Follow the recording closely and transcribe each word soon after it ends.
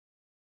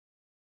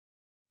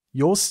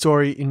Your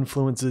story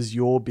influences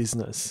your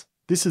business.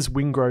 This is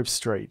Wingrove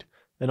Street,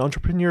 an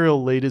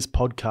entrepreneurial leaders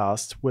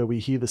podcast where we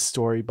hear the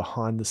story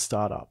behind the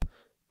startup,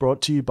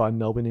 brought to you by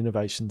Melbourne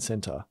Innovation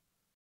Centre.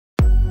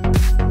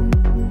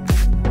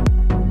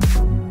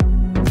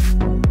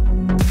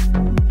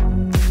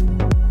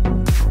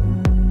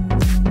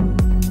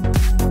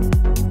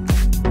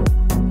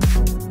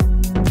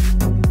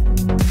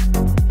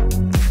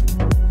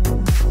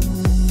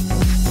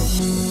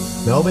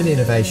 Melbourne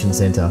Innovation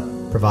Centre,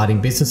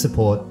 providing business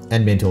support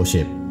and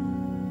mentorship.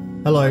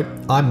 Hello,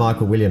 I'm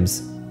Michael Williams,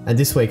 and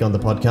this week on the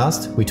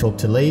podcast, we talk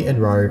to Lee and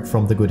Rohit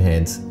from The Good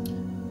Hands.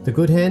 The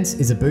Good Hands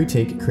is a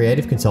boutique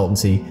creative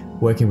consultancy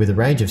working with a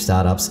range of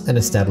startups and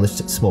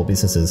established small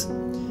businesses.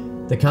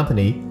 The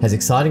company has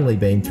excitingly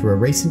been through a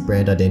recent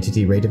brand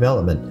identity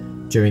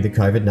redevelopment during the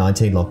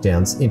COVID-19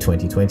 lockdowns in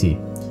 2020.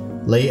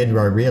 Lee and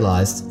Rohit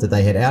realised that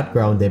they had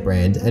outgrown their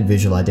brand and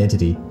visual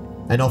identity,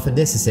 an often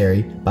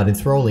necessary but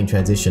enthralling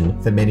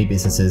transition for many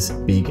businesses,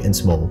 big and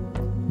small.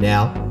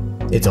 Now,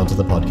 it's onto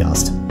the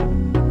podcast.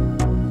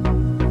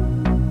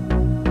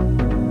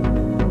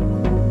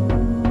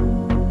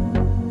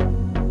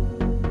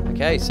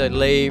 Okay, so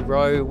Lee,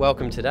 Ro,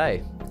 welcome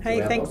today.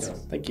 Hey, thanks.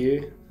 Thank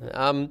you.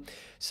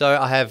 So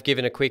I have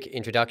given a quick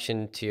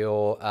introduction to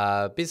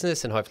your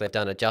business and hopefully I've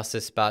done it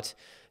justice, but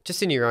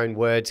just in your own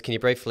words, can you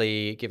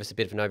briefly give us a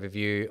bit of an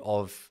overview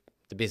of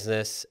the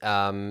business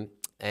and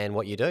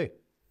what you do?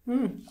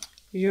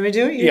 You want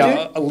to do it?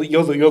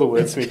 You're the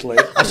wordsmith, Lee.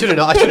 I should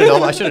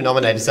have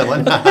nominated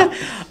someone.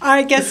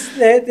 I guess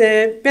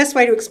the best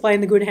way to explain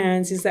The Good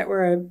Hands is that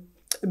we're a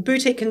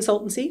boutique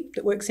consultancy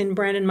that works in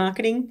brand and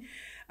marketing,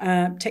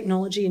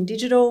 technology and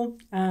digital.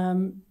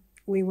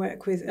 We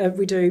work with,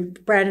 we do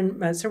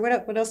brand and, so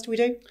what else do we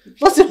do?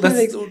 Lots of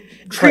things.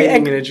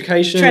 Training and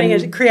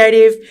education.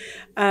 Creative.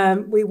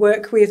 We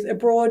work with a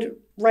broad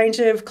range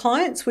of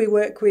clients. We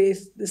work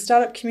with the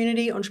startup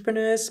community,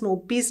 entrepreneurs, small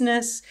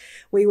business.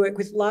 We work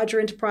with larger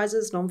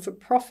enterprises,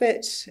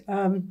 non-for-profit.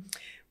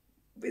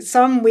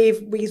 Some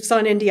we've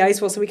signed NDAs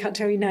for, so we can't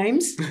tell you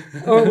names,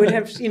 or would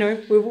have,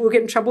 we'll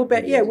get in trouble.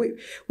 But yeah,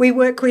 we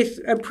work with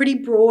a pretty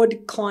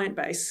broad client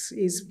base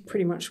is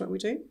pretty much what we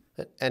do.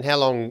 And how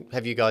long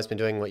have you guys been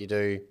doing what you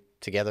do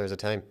together as a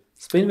team?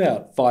 It's been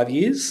about 5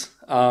 years.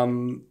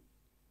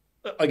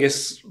 I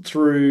guess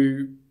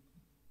through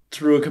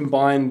a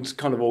combined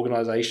kind of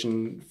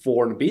organisation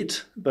 4 and a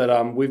bit,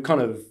 but we've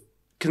kind of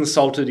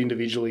consulted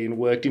individually and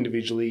worked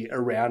individually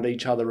around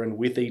each other and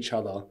with each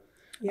other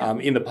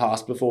in the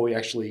past before we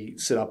actually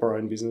set up our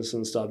own business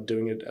and started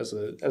doing it as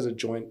a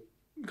joint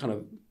kind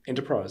of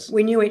enterprise.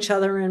 We knew each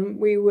other and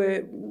we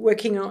were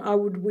working on, I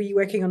would be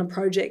working on a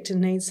project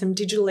and need some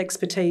digital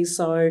expertise.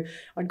 So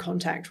I'd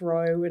contact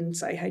Ro and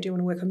say, hey, do you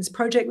want to work on this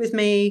project with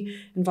me?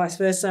 And vice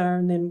versa.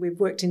 And then we've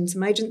worked in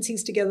some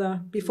agencies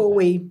together before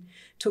we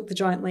took the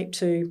giant leap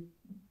to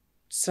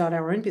start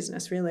our own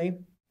business, really.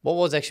 What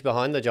was actually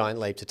behind the giant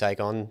leap to take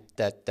on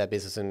that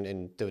business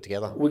and do it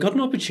together? We got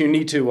an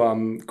opportunity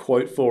to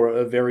quote for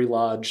a very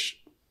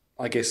large,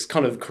 I guess,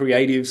 kind of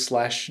creative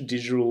 /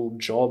 digital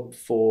job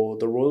for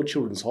the Royal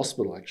Children's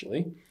Hospital,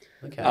 actually.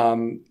 Okay.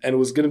 And it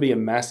was going to be a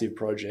massive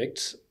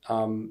project.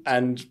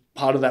 And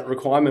part of that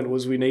requirement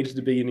was we needed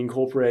to be an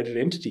incorporated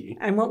entity.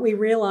 And what we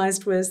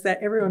realised was that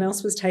everyone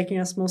else was taking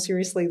us more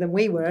seriously than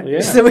we were.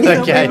 Yeah. So we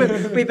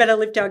thought we better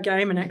lift our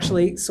game and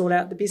actually sort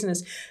out the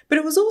business. But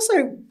it was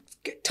also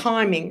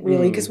timing,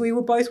 really, because we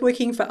were both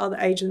working for other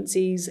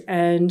agencies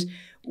and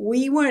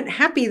we weren't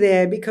happy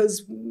there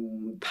because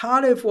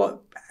part of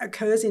what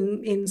occurs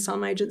in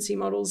some agency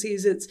models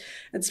is it's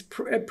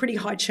a pretty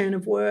high churn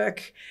of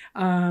work.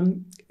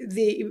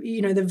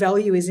 The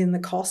value is in the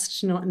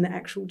cost, not in the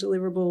actual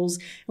deliverables.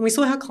 And we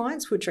saw how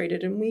clients were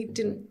treated and we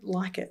didn't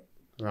like it.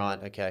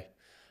 Right, okay.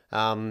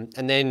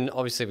 And then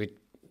obviously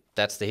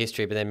that's the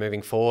history, but then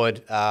moving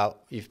forward,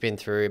 you've been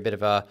through a bit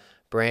of a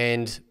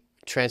brand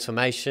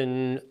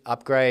transformation,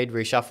 upgrade,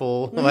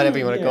 reshuffle, whatever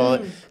you want to call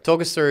it.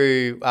 Talk us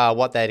through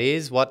what that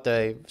is, what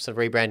the sort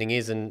of rebranding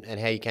is and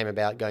how you came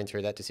about going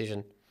through that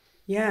decision.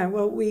 Yeah,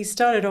 well, we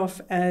started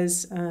off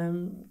as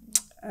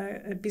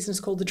a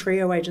business called the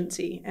Trio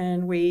Agency,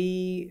 and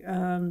we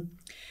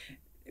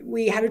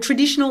had a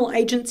traditional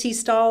agency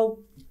style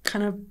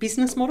kind of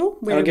business model.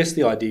 And I guess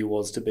the idea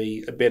was to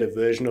be a better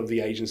version of the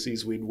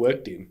agencies we'd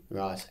worked in.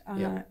 Right.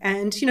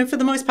 And, for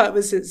the most part, it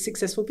was a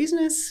successful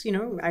business,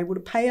 able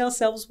to pay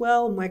ourselves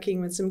well and working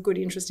with some good,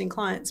 interesting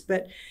clients.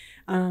 But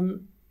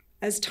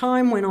as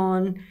time went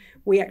on,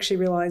 we actually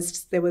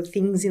realised there were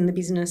things in the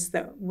business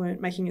that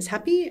weren't making us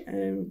happy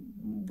and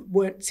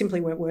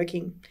simply weren't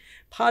working.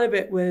 Part of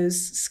it was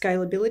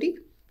scalability.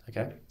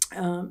 Okay.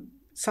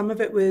 Some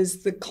of it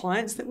was the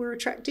clients that we're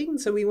attracting.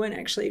 So we weren't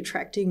actually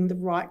attracting the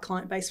right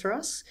client base for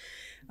us.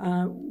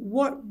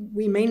 What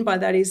we mean by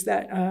that is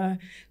that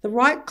the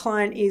right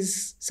client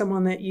is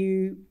someone that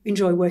you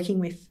enjoy working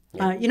with.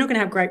 Yeah. You're not going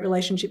to have great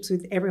relationships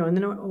with everyone.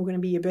 They're not all going to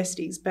be your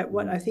besties. But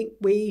what I think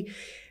we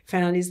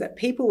found is that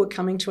people were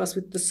coming to us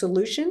with the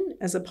solution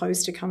as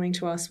opposed to coming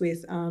to us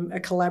with a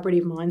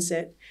collaborative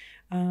mindset.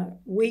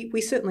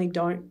 We certainly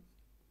don't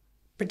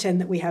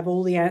pretend that we have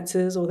all the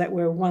answers or that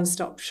we're a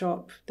one-stop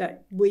shop,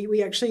 that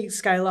we actually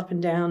scale up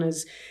and down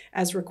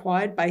as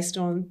required based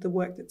on the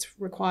work that's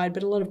required.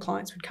 But a lot of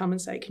clients would come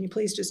and say, can you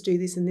please just do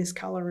this in this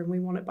colour, and we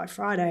want it by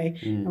Friday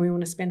and we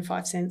want to spend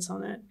 5 cents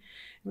on it.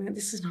 And we went,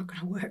 this is not going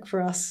to work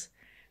for us.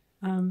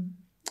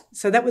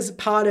 So that was a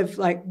part of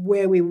like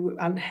where we were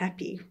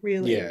unhappy,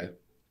 really. Yeah.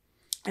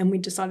 And we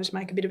decided to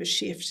make a bit of a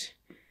shift,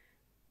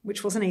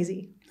 which wasn't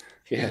easy.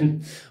 Yeah.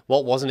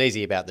 What wasn't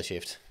easy about the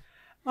shift?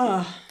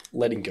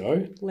 Letting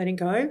go.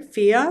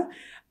 Fear.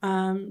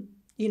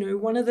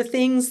 One of the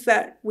things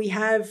that we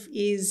have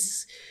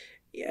is,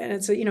 and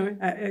it's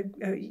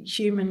a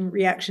human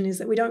reaction, is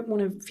that we don't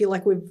want to feel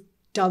like we've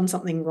done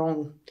something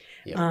wrong.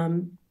 Yep.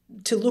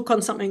 To look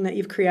on something that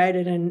you've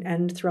created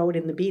and throw it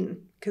in the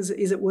bin, because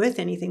is it worth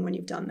anything when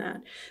you've done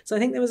that? So I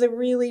think there was a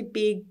really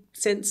big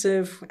sense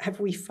of,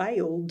 have we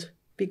failed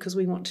because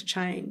we want to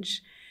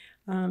change?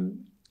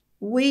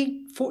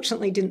 We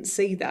fortunately didn't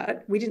see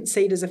that. We didn't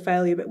see it as a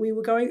failure, but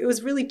it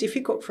was really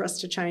difficult for us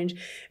to change.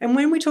 And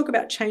when we talk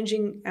about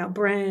changing our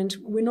brand,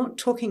 we're not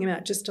talking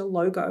about just a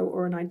logo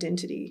or an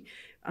identity.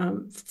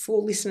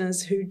 For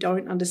listeners who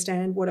don't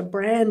understand what a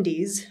brand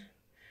is,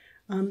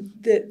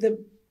 the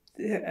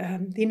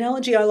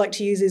analogy I like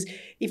to use is,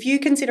 if you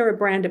consider a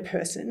brand a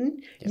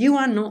person, you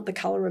are not the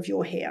colour of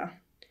your hair.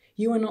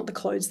 You are not the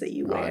clothes that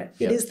you wear.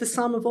 It is the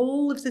sum of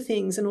all of the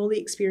things and all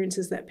the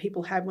experiences that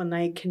people have when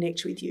they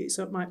connect with you.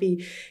 So it might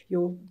be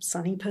your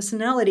sunny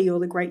personality, or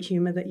the great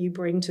humour that you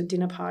bring to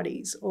dinner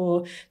parties,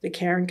 or the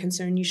care and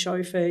concern you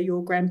show for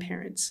your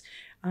grandparents.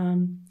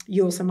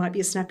 You also might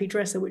be a snappy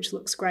dresser, which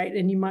looks great,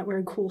 and you might wear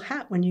a cool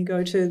hat when you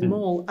go to the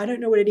mall. I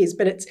don't know what it is,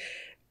 but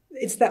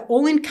it's that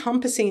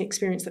all-encompassing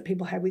experience that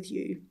people have with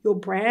you. Your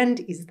brand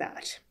is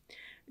that.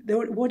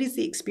 What is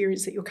the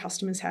experience that your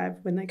customers have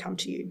when they come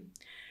to you?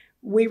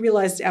 We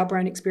realised our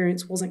brand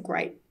experience wasn't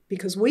great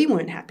because we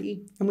weren't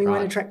happy and we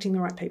weren't attracting the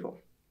right people.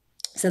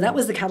 So that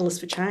was the catalyst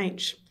for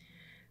change.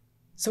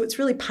 So it's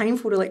really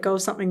painful to let go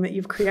of something that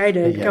you've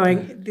created,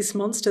 going, this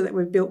monster that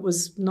we've built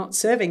was not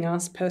serving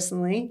us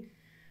personally.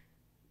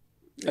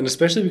 And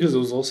especially because it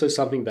was also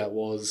something that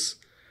was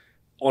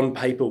on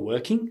paper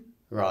working.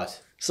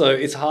 Right. So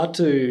it's hard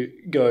to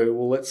go,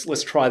 well,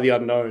 let's try the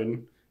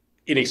unknown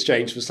in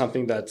exchange for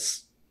something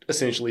that's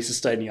essentially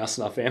sustaining us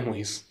and our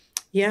families.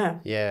 Yeah.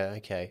 Yeah.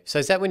 Okay. So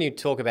is that when you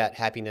talk about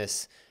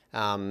happiness,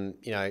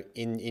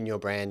 in your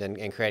brand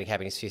and creating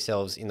happiness for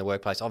yourselves in the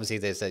workplace? Obviously,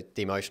 there's the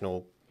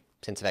emotional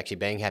sense of actually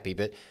being happy,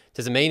 but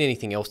does it mean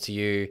anything else to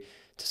you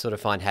to sort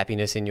of find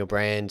happiness in your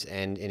brand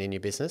and in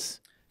your business?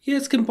 Yeah,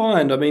 it's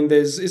combined. I mean,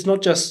 it's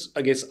not just,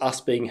 I guess,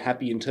 us being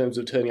happy in terms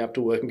of turning up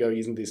to work and going,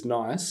 isn't this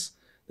nice?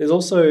 There's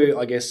also,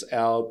 I guess,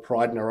 our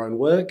pride in our own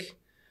work.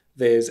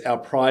 There's our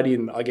pride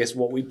in, I guess,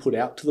 what we put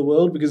out to the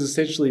world, because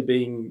essentially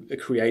being a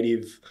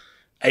creative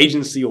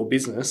agency or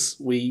business,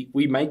 we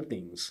make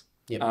things.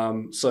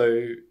 Yep.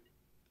 So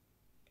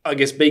I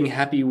guess being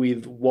happy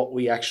with what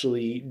we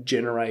actually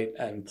generate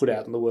and put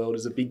out in the world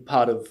is a big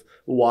part of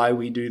why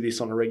we do this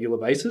on a regular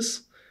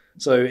basis.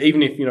 So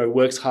even if,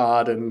 work's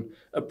hard and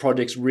a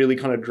project's really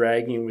kind of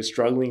dragging and we're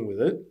struggling with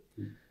it,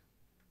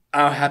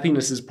 our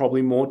happiness is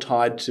probably more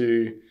tied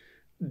to,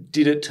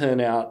 did it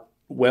turn out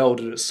well?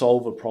 Did it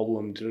solve a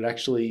problem? Did it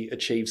actually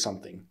achieve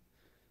something?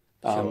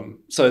 Sure.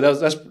 So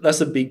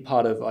that's a big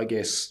part of, I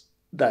guess,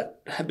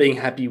 that being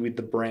happy with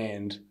the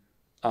brand,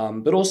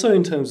 but also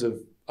in terms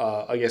of,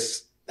 I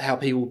guess, how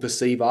people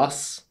perceive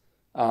us,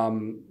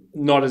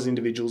 not as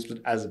individuals, but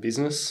as a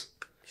business.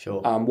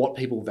 Sure. What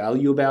people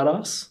value about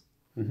us.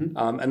 Mm-hmm.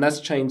 And that's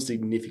changed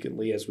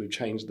significantly as we've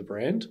changed the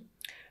brand.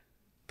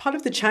 Part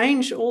of the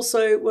change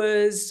also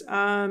was,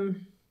 how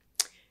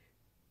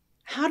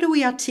do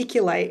we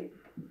articulate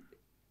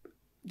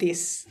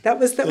this? That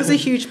was a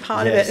huge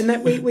part of it, and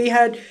that we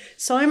had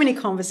so many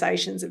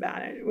conversations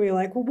about it. We were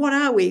like, well, what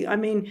are we? I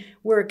mean,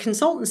 we're a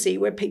consultancy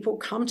where people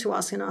come to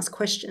us and ask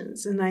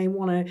questions and they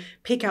want to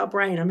pick our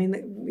brain. I mean,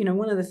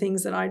 one of the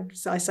things that I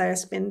say, I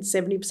spend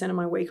 70% of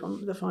my week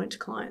on the phone to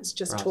clients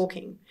just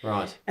talking.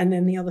 Right. And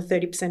then the other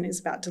 30% is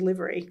about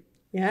delivery.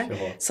 Yeah.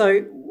 Sure.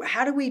 So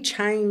how do we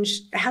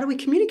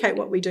communicate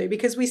what we do?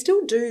 Because we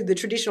still do the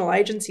traditional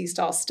agency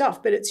style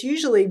stuff, but it's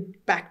usually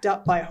backed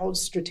up by a whole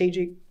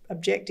strategic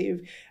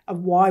objective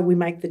of why we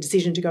make the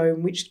decision to go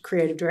in which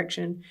creative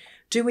direction.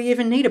 Do we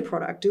even need a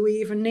product? Do we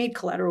even need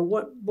collateral?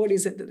 What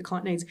is it that the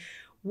client needs?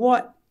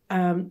 What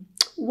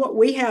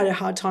we had a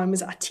hard time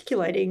was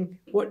articulating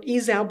what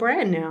is our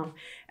brand now.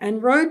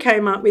 And Ro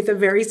came up with a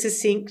very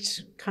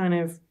succinct kind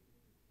of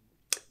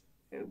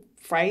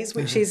phrase,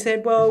 which he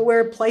said, well,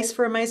 we're a place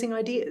for amazing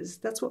ideas.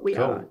 That's what we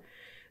are.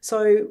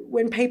 So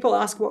when people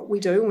ask what we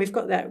do, and we've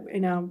got that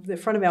in the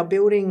front of our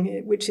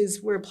building, which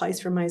is we're a place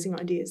for amazing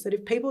ideas, that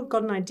if people have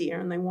got an idea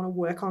and they want to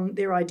work on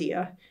their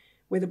idea,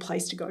 we're the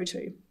place to go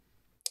to.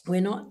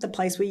 We're not the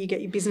place where you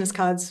get your business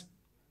cards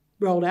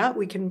rolled out.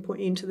 We can put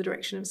you into the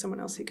direction of someone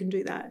else who can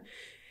do that.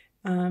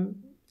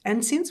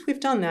 And since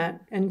we've done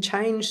that and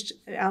changed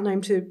our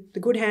name to The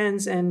Good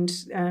Hands and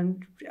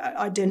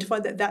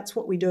identified that that's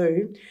what we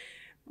do,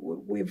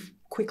 we've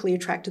quickly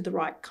attracted the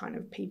right kind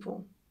of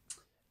people.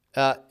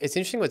 It's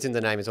interesting what's in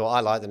the name as well.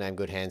 I like the name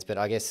Good Hands, but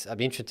I guess I'd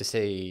be interested to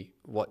see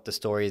what the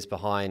story is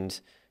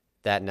behind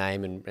that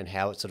name and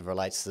how it sort of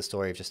relates to the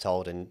story you've just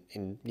told and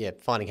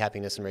finding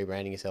happiness and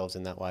rebranding yourselves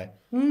in that way.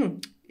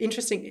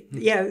 Interesting.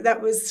 Yeah,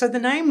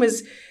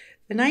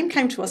 the name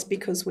came to us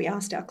because we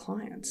asked our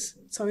clients.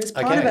 So as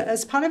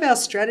part of our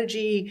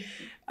strategy,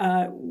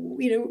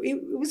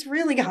 it was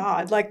really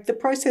hard. Like, the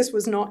process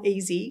was not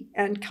easy,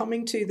 and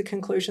coming to the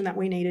conclusion that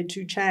we needed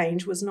to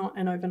change was not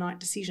an overnight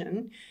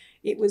decision.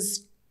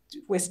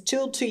 We're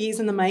still 2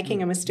 years in the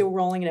making and we're still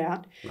rolling it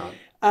out.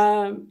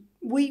 Right.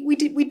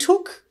 We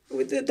took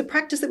the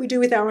practice that we do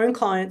with our own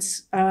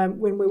clients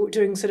when we were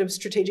doing sort of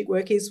strategic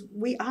work is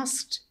we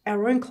asked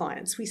our own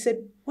clients. We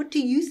said, what do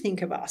you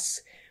think of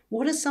us?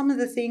 What are some of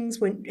the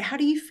things how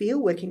do you feel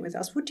working with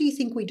us? What do you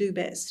think we do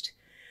best?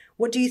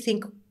 What do you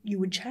think you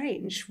would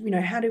change?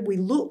 How did we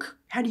look?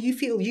 How do you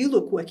feel you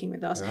look working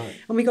with us? Right.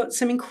 And we got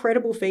some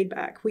incredible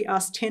feedback. We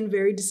asked 10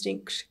 very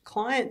distinct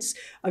clients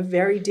of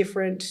very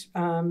different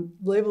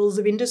levels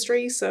of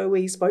industry. So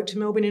we spoke to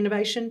Melbourne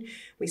Innovation.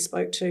 We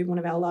spoke to one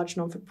of our large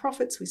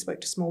non-for-profits. We spoke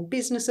to small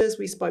businesses.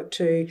 We spoke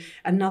to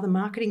another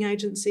marketing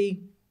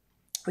agency.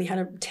 We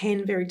had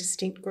 10 very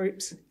distinct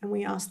groups, and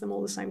we asked them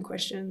all the same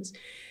questions.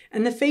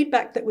 And the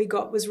feedback that we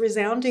got was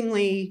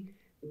resoundingly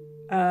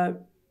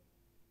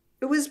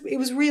It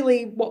was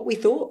really what we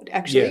thought,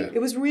 actually. Yeah. It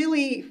was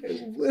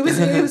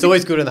it's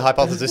always good when the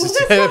hypothesis is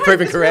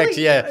proven correct,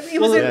 really,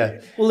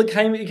 Well, it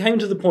came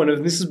to the point of,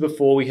 and this is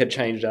before we had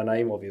changed our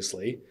name,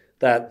 obviously,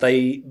 that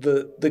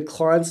the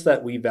clients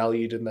that we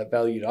valued and that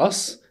valued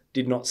us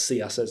did not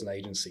see us as an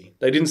agency.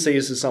 They didn't see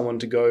us as someone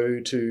to go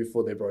to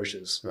for their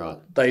brochures. Right.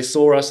 They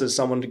saw us as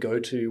someone to go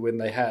to when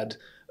they had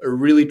a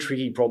really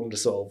tricky problem to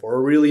solve or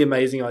a really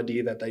amazing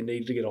idea that they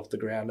needed to get off the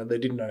ground and they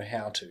didn't know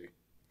how to.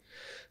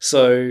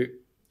 So,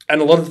 and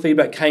a lot of the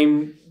feedback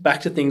came back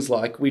to things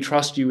like, we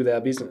trust you with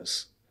our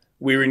business.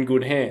 We're in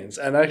good hands.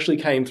 And that actually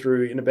came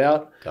through in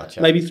about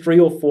maybe 3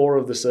 or 4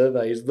 of the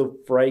surveys, the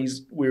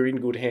phrase, we're in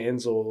good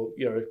hands, or,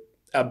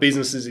 our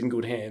business is in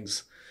good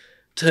hands,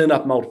 turned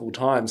up multiple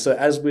times. So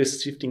as we're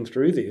sifting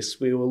through this,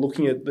 we were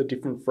looking at the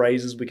different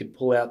phrases we could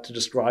pull out to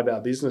describe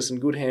our business,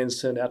 and good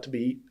hands turned out to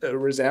be a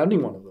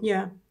resounding one of them.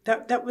 Yeah,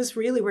 that was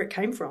really where it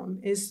came from,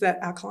 is that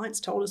our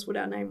clients told us what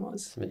our name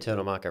was. Some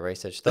internal market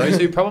research. Those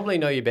who probably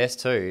know you best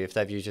too, if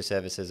they've used your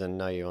services and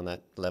know you on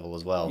that level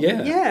as well.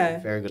 Yeah.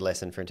 Very good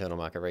lesson for internal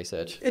market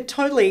research.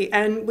 Totally.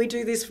 And we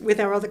do this with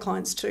our other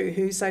clients too,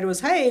 who say to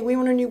us, hey, we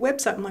want a new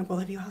website. I'm like, well,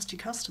 have you asked your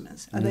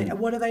customers?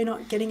 What are they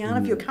not getting out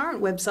of your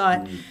current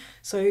website?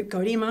 So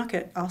go to your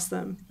market, ask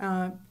them.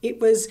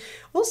 It was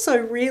also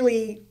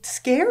really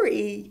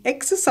scary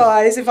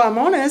exercise, if I'm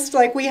honest.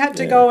 Like, we had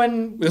to go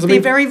and be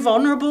very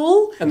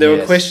vulnerable. And there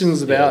were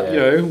questions about,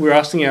 we're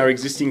asking our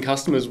existing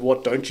customers,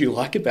 what don't you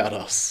like about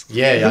us?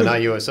 Yeah, I know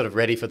you were sort of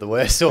ready for the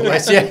worst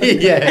almost.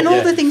 And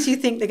all the things you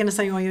think they're going to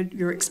say, oh,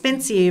 you're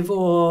expensive,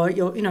 or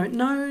no,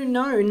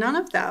 none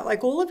of that.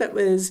 Like, all of it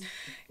was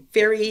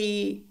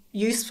very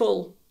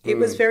useful. It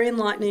was very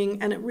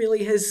enlightening, and it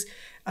really has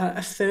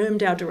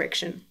affirmed our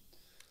direction.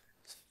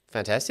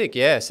 Fantastic,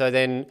 yeah. So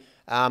then,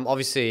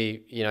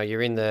 obviously,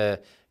 you're in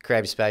the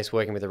creative space,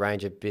 working with a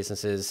range of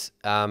businesses.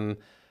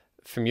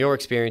 From your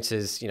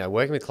experiences,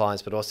 working with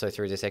clients, but also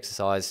through this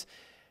exercise,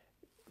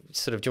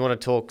 sort of, do you want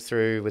to talk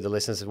through with the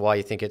listeners of why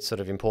you think it's sort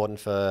of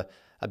important for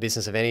a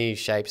business of any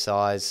shape,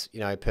 size,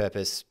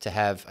 purpose, to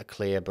have a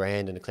clear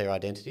brand and a clear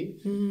identity?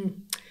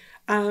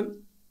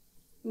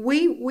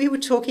 We were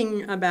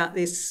talking about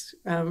this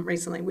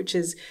recently, which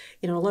is,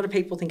 a lot of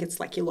people think it's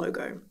like your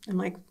logo. And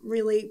like,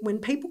 really, when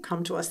people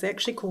come to us, they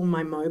actually call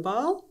my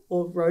mobile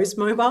or Rose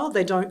Mobile.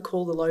 They don't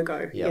call the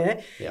logo.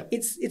 Yep.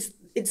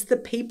 It's the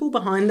people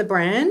behind the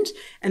brand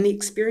and the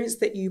experience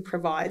that you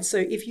provide. So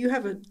if you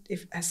have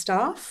a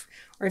staff,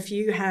 or if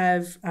you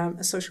have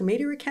a social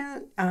media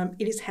account,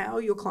 it is how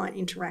your client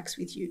interacts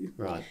with you.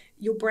 Right.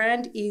 Your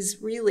brand is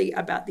really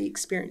about the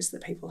experience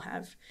that people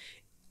have.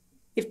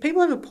 If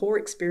people have a poor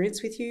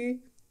experience with you,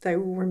 they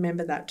will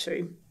remember that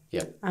too.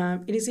 Yeah.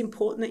 It is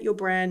important that your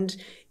brand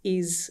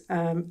is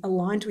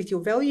aligned with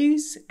your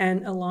values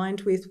and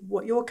aligned with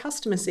what your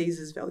customer sees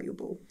as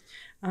valuable.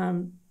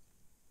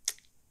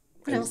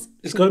 What else?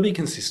 It's got to be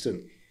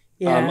consistent.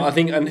 Yeah. I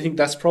think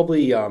that's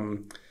probably a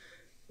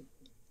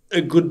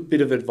good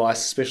bit of advice,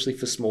 especially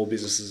for small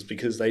businesses,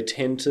 because they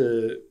tend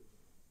to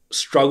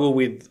struggle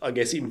with, I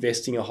guess,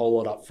 investing a whole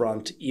lot up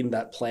front in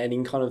that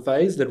planning kind of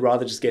phase. They'd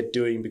rather just get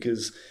doing,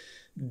 because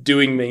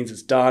doing means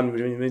it's done,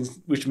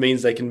 which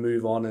means they can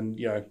move on and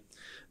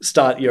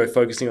start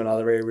focusing on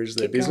other areas of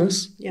their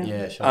business.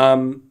 Yeah,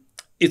 sure.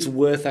 It's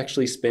worth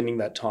actually spending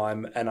that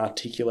time and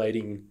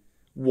articulating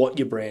what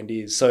your brand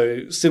is.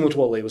 So similar to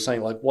what Lee was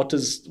saying, like, what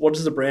does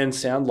the brand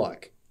sound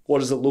like? What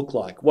does it look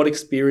like? What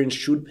experience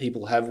should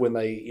people have when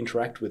they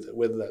interact with it,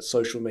 whether that's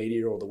social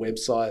media or the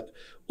website,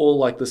 or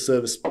like the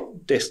service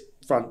desk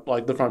front,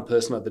 like the front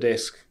person at the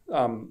desk?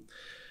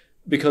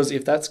 Because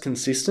if that's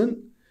consistent,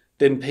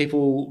 then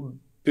people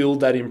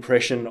build that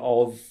impression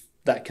of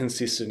that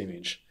consistent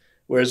image.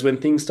 Whereas when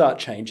things start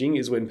changing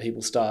is when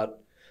people start,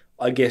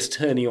 I guess,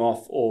 turning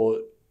off or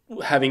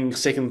having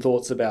second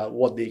thoughts about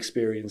what the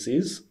experience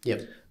is.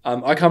 Yep.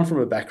 I come from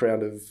a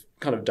background of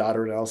kind of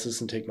data analysis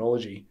and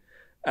technology,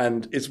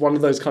 and it's one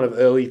of those kind of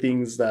early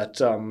things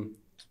that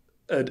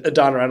a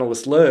data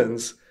analyst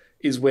learns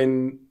is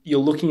when you're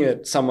looking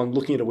at someone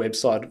looking at a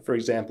website, for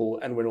example,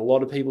 and when a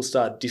lot of people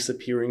start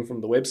disappearing from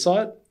the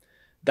website,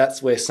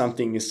 that's where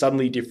something is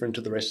suddenly different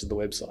to the rest of the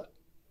website.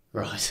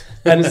 Right.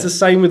 And it's the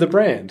same with a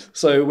brand.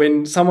 So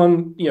when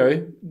someone,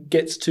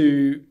 gets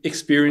to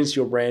experience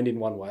your brand in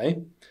one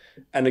way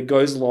and it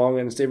goes along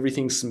and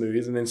everything's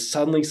smooth and then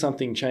suddenly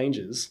something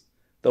changes,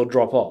 they'll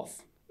drop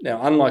off. Now,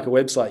 unlike a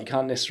website, you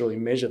can't necessarily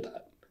measure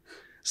that.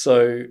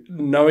 So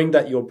knowing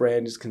that your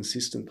brand is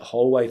consistent the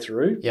whole way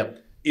through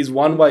is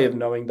one way of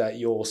knowing that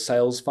your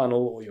sales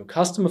funnel or your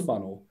customer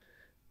funnel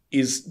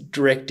is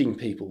directing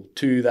people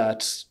to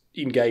that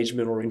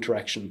engagement or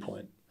interaction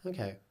point.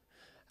 Okay.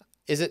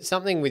 Is it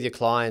something with your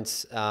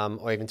clients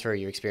or even through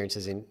your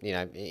experiences in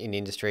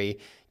industry,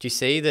 do you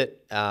see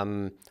that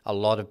a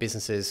lot of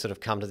businesses sort of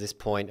come to this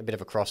point, a bit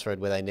of a crossroad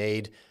where they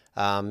need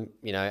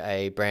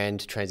a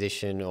brand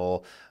transition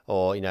or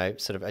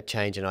sort of a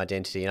change in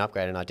identity, an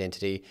upgrade in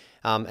identity?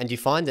 And do you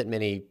find that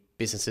many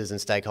businesses and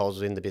stakeholders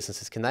within the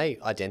businesses, can they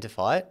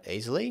identify it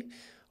easily?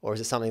 Or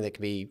is it something that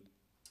can be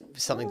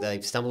something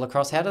they stumble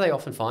across? How do they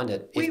often find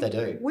it if they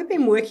do? We've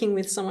been working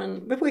with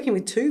we're working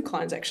with two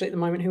clients actually at the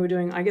moment who are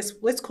doing, I guess,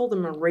 let's call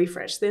them a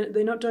refresh.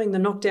 They're not doing the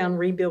knockdown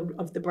rebuild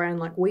of the brand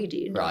like we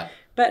did. Right.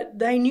 But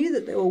they knew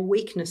that there were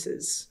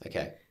weaknesses.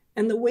 Okay.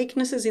 And the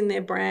weaknesses in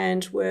their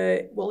brand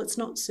were, well, it's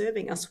not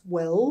serving us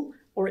well,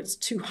 or it's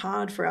too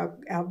hard for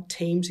our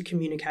team to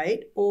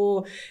communicate,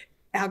 or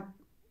our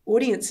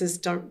audiences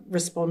don't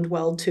respond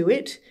well to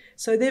it.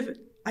 So they've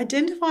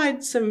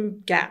identified some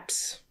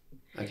gaps.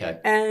 Okay.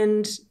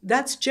 And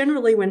that's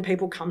generally when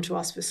people come to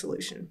us for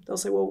solution. They'll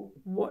say, well,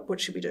 what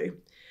should we do?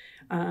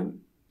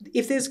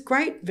 If there's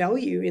great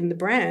value in the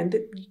brand,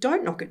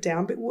 don't knock it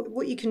down. But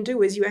what you can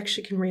do is you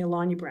actually can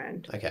realign your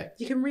brand. Okay.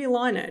 You can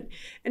realign it.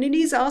 And it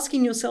is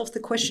asking yourself the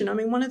question. I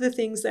mean, one of the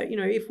things that,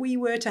 if we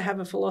were to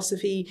have a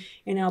philosophy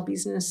in our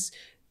business,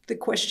 the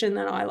question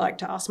that I like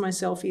to ask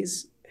myself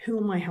is, who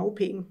am I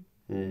helping?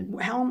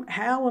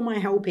 How am I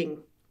helping?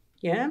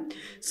 Yeah.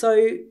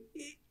 So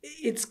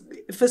it's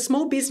for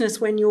small business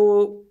when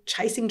you're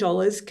chasing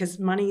dollars, because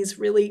money is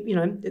really,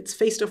 it's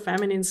feast or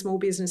famine in small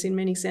business in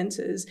many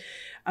senses.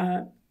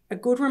 A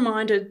good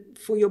reminder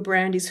for your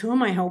brand is, who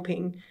am I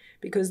helping?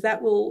 Because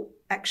that will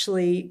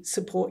actually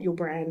support your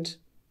brand.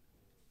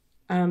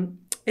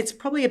 It's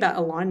probably about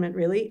alignment,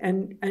 really,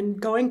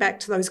 and going back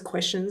to those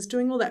questions,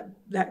 doing all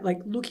that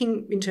like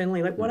looking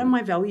internally, like what are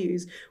my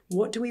values?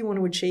 What do we want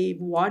to achieve?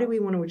 Why do we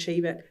want to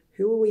achieve it?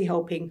 Who are we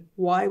helping?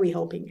 Why are we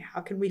helping?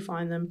 How can we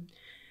find them?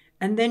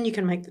 And then you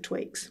can make the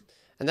tweaks.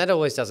 And that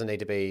always doesn't need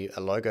to be a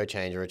logo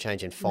change or a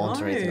change in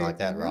font or anything like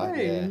that,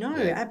 right? No,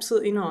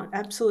 absolutely not.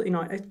 Absolutely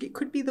not. It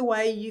could be the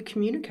way you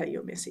communicate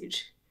your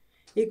message.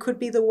 It could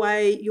be the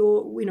way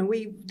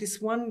this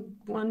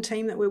one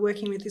team that we're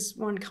working with, this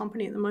one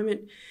company at the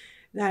moment,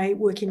 they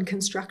work in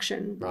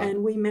construction,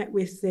 and we met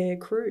with their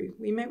crew.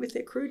 We met with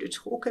their crew to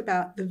talk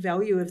about the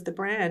value of the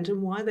brand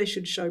and why they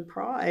should show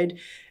pride.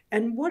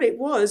 And what it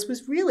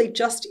was really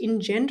just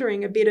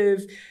engendering a bit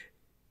of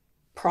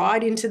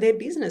pride into their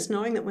business,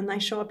 knowing that when they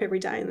show up every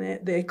day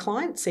and their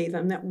clients see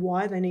them, that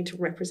why they need to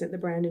represent the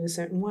brand in a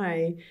certain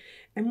way.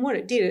 And what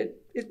it did,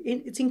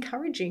 it's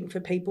encouraging for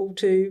people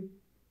to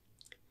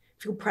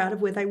feel proud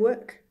of where they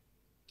work.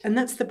 And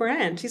that's the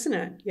brand, isn't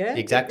it? Yeah,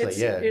 exactly.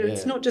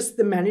 It's not just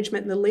the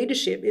management and the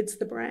leadership, it's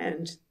the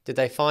brand. Did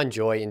they find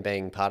joy in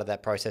being part of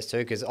that process too?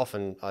 Because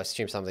often I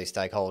assume some of these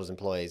stakeholders,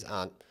 employees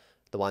aren't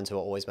the ones who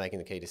are always making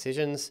the key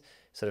decisions,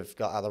 sort of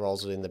got other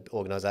roles within the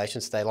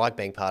organisation, so they like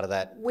being part of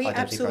that We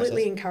identity absolutely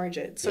process. Encourage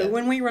it. So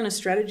when we run a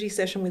strategy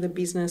session with a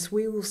business,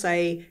 we will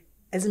say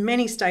as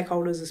many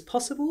stakeholders as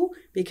possible,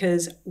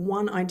 because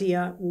one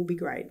idea will be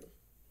great.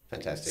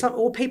 Fantastic.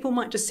 Or people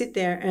might just sit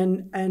there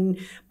and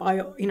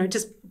by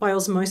just by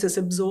osmosis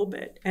absorb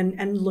it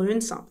and learn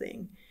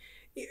something.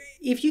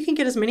 If you can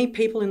get as many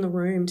people in the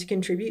room to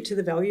contribute to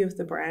the value of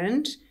the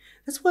brand,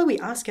 that's why we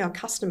ask our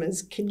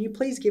customers, can you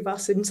please give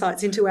us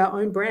insights into our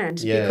own brand?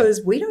 Yeah.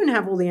 Because we don't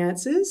have all the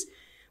answers.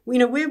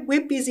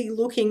 We're busy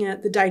looking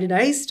at the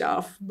day-to-day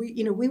stuff.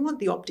 We want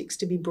the optics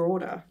to be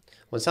broader.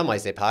 Well, in some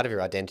ways, they're part of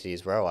your identity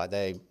as well.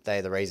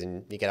 They're the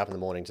reason you get up in the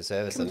morning to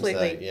service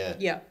Completely. them.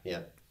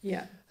 So,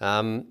 Yeah.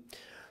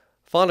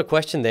 Final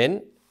question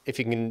then. If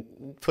you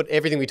can put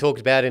everything we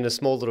talked about in a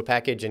small little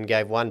package and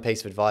gave one piece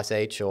of advice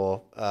each,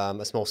 or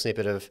a small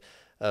snippet of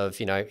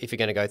if you're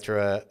going to go through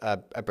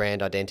a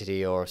brand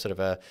identity or sort of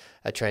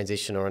a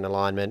transition or an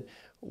alignment,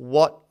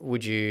 what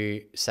would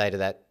you say to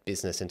that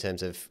business in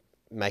terms of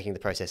making the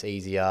process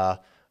easier,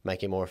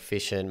 making it more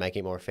efficient,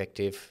 making it more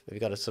effective? Have you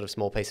got a sort of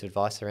small piece of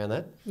advice around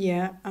that?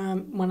 Yeah.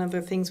 One of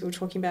the things we were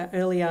talking about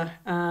earlier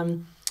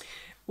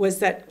was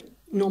that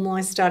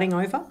normalise starting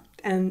over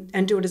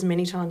and do it as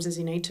many times as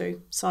you need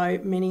to. So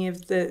many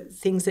of the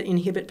things that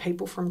inhibit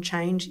people from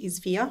change is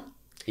fear.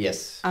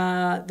 Yes.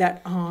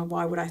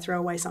 Why would I throw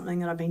away something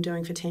that I've been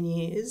doing for 10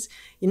 years?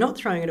 You're not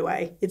throwing it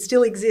away. It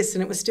still exists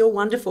and it was still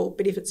wonderful.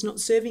 But if it's not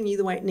serving you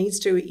the way it needs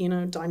to in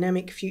a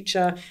dynamic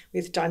future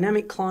with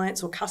dynamic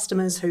clients or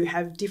customers who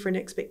have different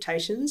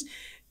expectations,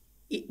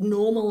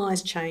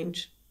 normalise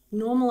change.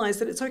 Normalise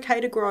that it's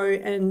okay to grow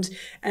and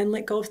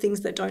let go of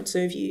things that don't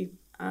serve you.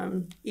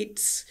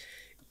 It's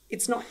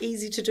not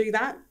easy to do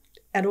that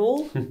at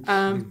all,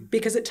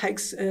 because it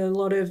takes a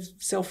lot of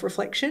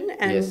self-reflection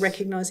and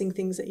recognising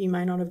things that you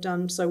may not have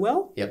done so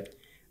well. Yep.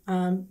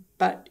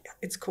 But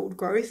it's called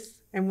growth,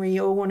 and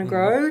we all want to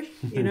grow,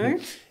 you know.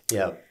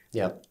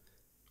 Yep.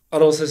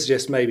 I'd also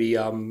suggest maybe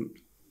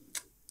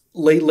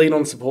lean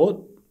on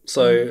support.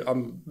 So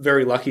I'm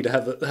very lucky to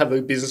have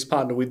a business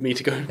partner with me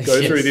to go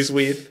through this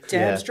with.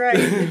 Damn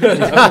straight.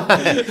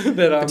 But,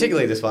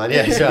 particularly this one,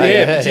 yeah.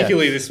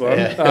 Particularly this one.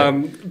 Yeah.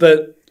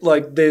 But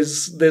like,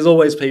 there's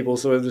always people.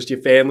 So whether it's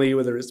your family,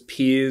 whether it's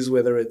peers,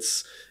 whether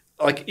it's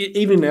like,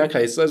 even in our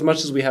case, as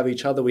much as we have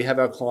each other, we have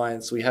our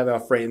clients, we have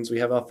our friends, we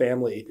have our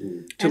family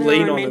to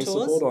lean on and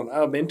support on.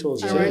 Our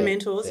mentors. Our own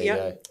mentors,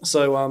 yeah.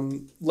 So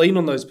lean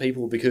on those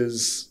people,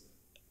 because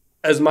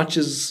as much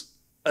as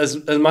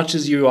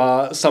you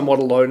are somewhat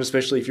alone,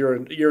 especially if you're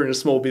in a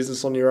small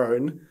business on your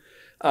own,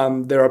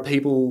 there are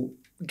people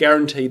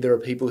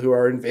who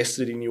are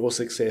invested in your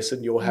success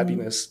and your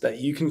happiness that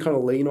you can kind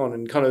of lean on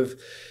and kind of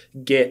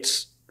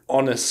get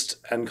honest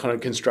and kind of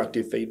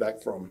constructive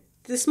feedback from.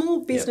 The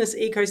small business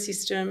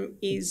ecosystem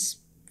is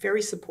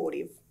very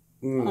supportive,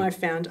 I've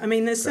found. I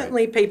mean, there's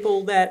certainly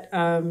people that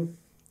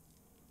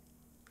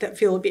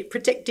feel a bit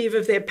protective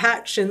of their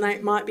patch and they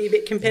might be a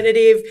bit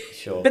competitive,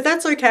 but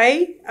that's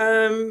okay.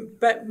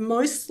 But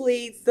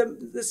mostly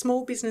the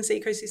small business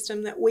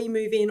ecosystem that we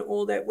move in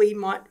or that we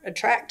might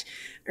attract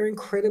are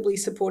incredibly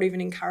supportive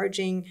and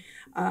encouraging.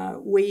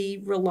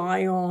 We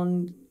rely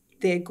on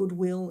their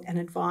goodwill and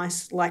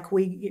advice, like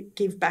we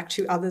give back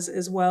to others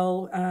as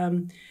well,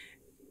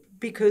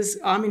 because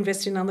I'm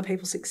invested in other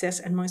people's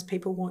success and most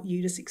people want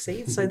you to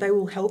succeed, so they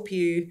will help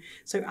you.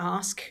 So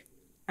ask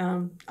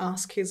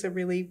is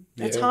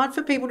it's hard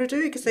for people to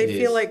do because they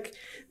feel like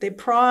their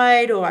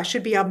pride, or I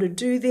should be able to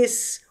do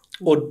this.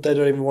 Or they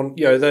don't even want,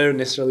 they don't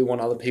necessarily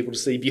want other people to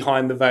see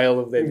behind the veil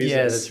of their business.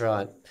 Yeah, that's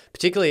right.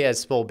 Particularly as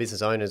small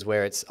business owners,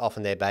 where it's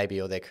often their baby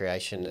or their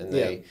creation, and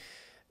they,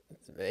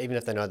 even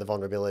if they know the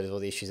vulnerabilities or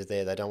the issues are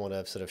there, they don't want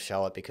to sort of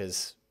show it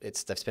because they've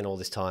spent all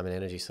this time and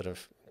energy sort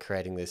of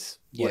creating this,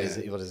 what is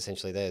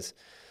essentially theirs.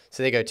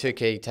 So there you go, 2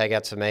 key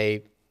takeouts for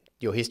me.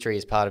 Your history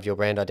is part of your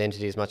brand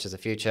identity as much as the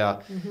future,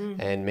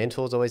 and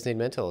mentors always need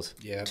mentors.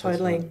 Yeah,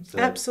 totally.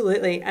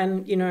 Absolutely.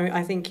 And,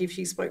 I think if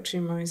you spoke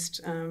to most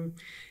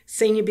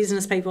senior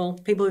business people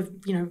who've,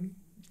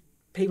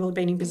 people have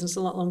been in business a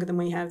lot longer than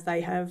we have,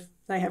 they have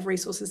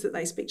resources that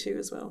they speak to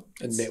as well.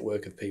 A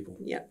network of people.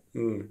 Yeah.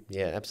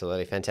 Yeah,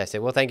 absolutely.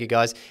 Fantastic. Well, thank you,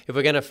 guys. If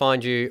we're going to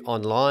find you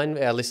online,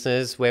 our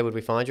listeners, where would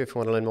we find you if we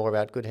want to learn more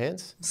about Good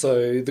Hands?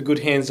 So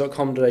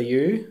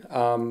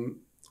thegoodhands.com.au.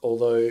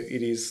 Although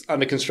it is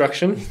under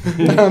construction.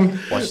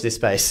 Watch this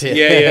space.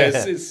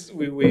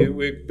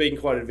 We're being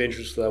quite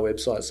adventurous with our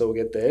website, so we'll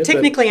get there.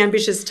 Technically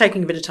ambitious,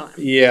 taking a bit of time.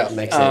 Yeah.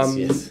 Makes sense,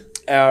 yes.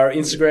 Our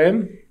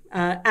Instagram.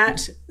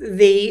 At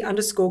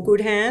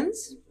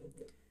 _goodhands.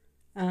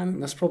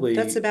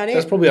 That's about it.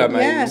 That's probably our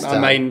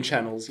main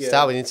channels. Yeah.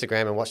 Start with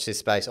Instagram and watch this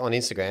space on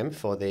Instagram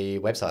for the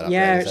website upgrade.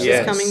 Yeah,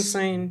 it's coming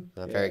soon.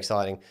 Very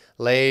exciting.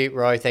 Lee,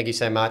 Roy, thank you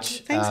so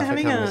much. Thanks for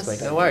having us.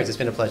 This week. No worries, it's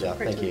been a pleasure.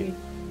 Thank you.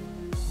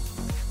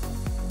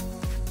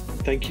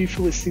 Thank you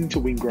for listening to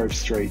Wingrove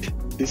Street.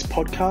 This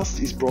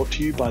podcast is brought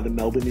to you by the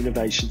Melbourne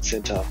Innovation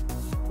Centre.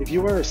 If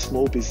you are a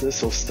small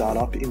business or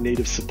startup in need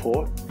of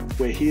support,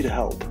 we're here to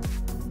help.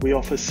 We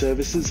offer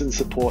services and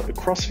support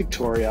across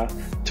Victoria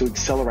to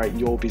accelerate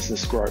your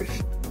business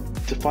growth.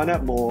 To find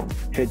out more,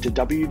 head to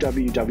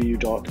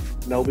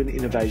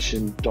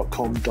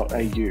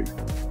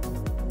www.melbourneinnovation.com.au.